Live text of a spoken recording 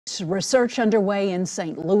Research underway in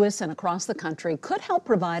St. Louis and across the country could help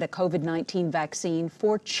provide a COVID-19 vaccine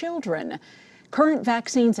for children. Current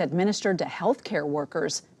vaccines administered to healthcare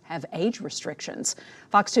workers have age restrictions.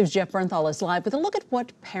 Fox 2's Jeff Bernthal is live with a look at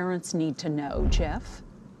what parents need to know. Jeff?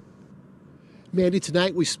 Mandy,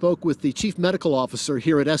 tonight we spoke with the chief medical officer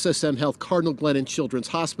here at SSM Health Cardinal Glennon Children's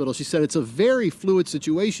Hospital. She said it's a very fluid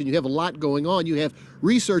situation. You have a lot going on. You have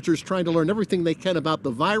researchers trying to learn everything they can about the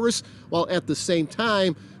virus, while at the same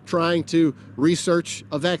time trying to research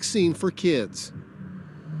a vaccine for kids.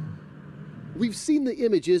 We've seen the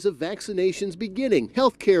images of vaccinations beginning.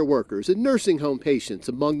 Healthcare workers and nursing home patients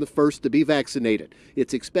among the first to be vaccinated.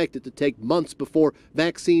 It's expected to take months before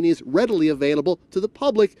vaccine is readily available to the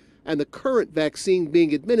public, and the current vaccine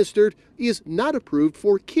being administered is not approved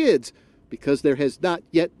for kids because there has not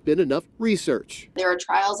yet been enough research. There are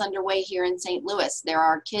trials underway here in St. Louis. There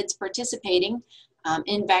are kids participating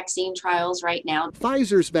in vaccine trials right now.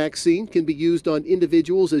 Pfizer's vaccine can be used on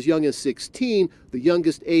individuals as young as 16, the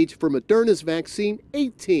youngest age for Moderna's vaccine,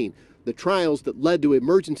 18. The trials that led to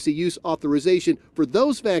emergency use authorization for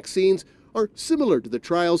those vaccines are similar to the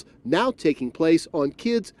trials now taking place on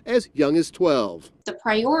kids as young as 12. The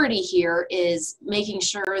priority here is making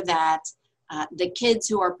sure that the kids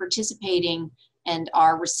who are participating and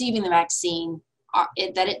are receiving the vaccine,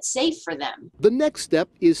 that it's safe for them. The next step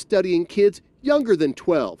is studying kids younger than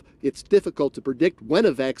 12. It's difficult to predict when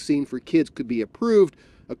a vaccine for kids could be approved.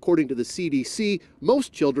 According to the CDC,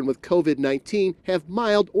 most children with COVID-19 have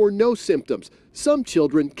mild or no symptoms. Some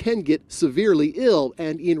children can get severely ill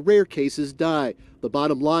and in rare cases die. The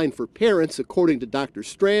bottom line for parents, according to Dr.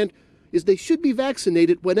 Strand, is they should be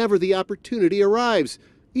vaccinated whenever the opportunity arrives,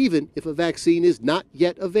 even if a vaccine is not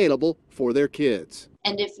yet available for their kids.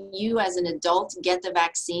 And if you as an adult get the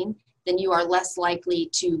vaccine, then you are less likely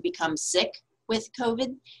to become sick with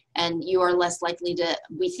COVID, and you are less likely to,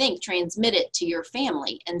 we think, transmit it to your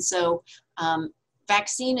family. And so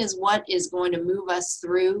vaccine is what is going to move us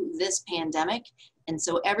through this pandemic. And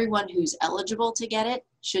so everyone who's eligible to get it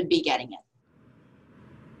should be getting it.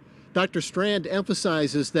 Dr. Strand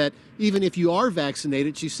emphasizes that even if you are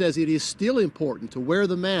vaccinated, she says it is still important to wear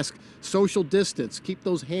the mask, social distance, keep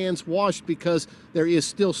those hands washed because there is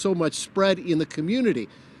still so much spread in the community.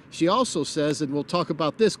 She also says, and we'll talk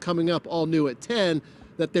about this coming up all new at 10,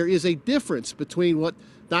 that there is a difference between what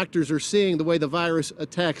doctors are seeing, the way the virus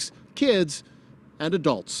attacks kids and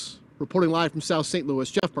adults. Reporting live from South St.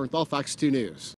 Louis, Jeff Bernthal, Fox 2 News.